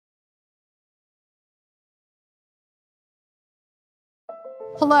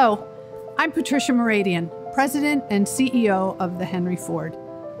Hello, I'm Patricia Mooradian, President and CEO of the Henry Ford.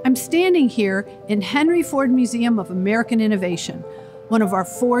 I'm standing here in Henry Ford Museum of American Innovation, one of our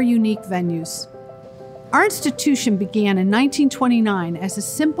 4 unique venues. Our institution began in 1929 as a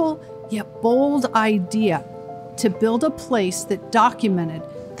simple yet bold idea to build a place that documented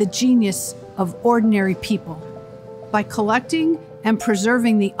the genius of ordinary people by collecting and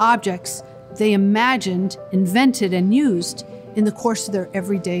preserving the objects they imagined, invented, and used in the course of their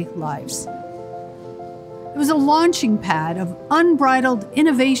everyday lives. It was a launching pad of unbridled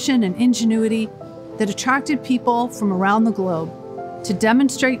innovation and ingenuity that attracted people from around the globe to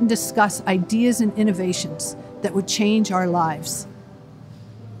demonstrate and discuss ideas and innovations that would change our lives.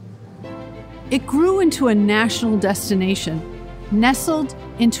 It grew into a national destination, nestled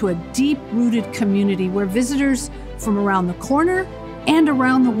into a deep-rooted community where visitors from around the corner and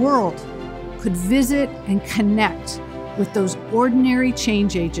around the world could visit and connect with those ordinary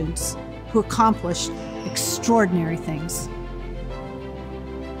change agents who accomplished extraordinary things.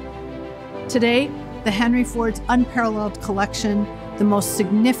 Today, the Henry Ford's unparalleled collection, the most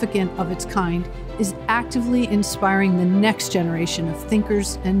significant of its kind, is actively inspiring the next generation of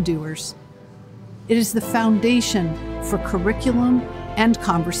thinkers and doers. It is the foundation for curriculum and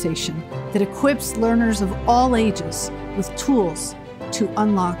conversation that equips learners of all ages with tools to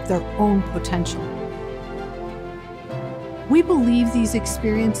unlock their own potential. We believe these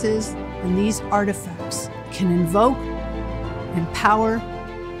experiences and these artifacts can invoke, empower,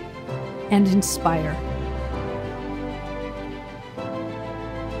 and inspire.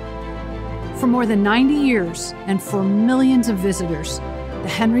 For more than 90 years and for millions of visitors, the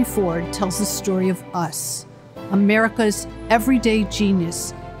Henry Ford tells the story of us, America's everyday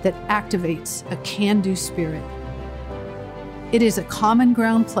genius that activates a can-do spirit. It is a common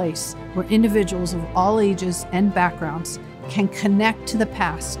ground place where individuals of all ages and backgrounds can connect to the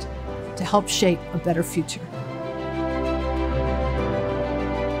past to help shape a better future.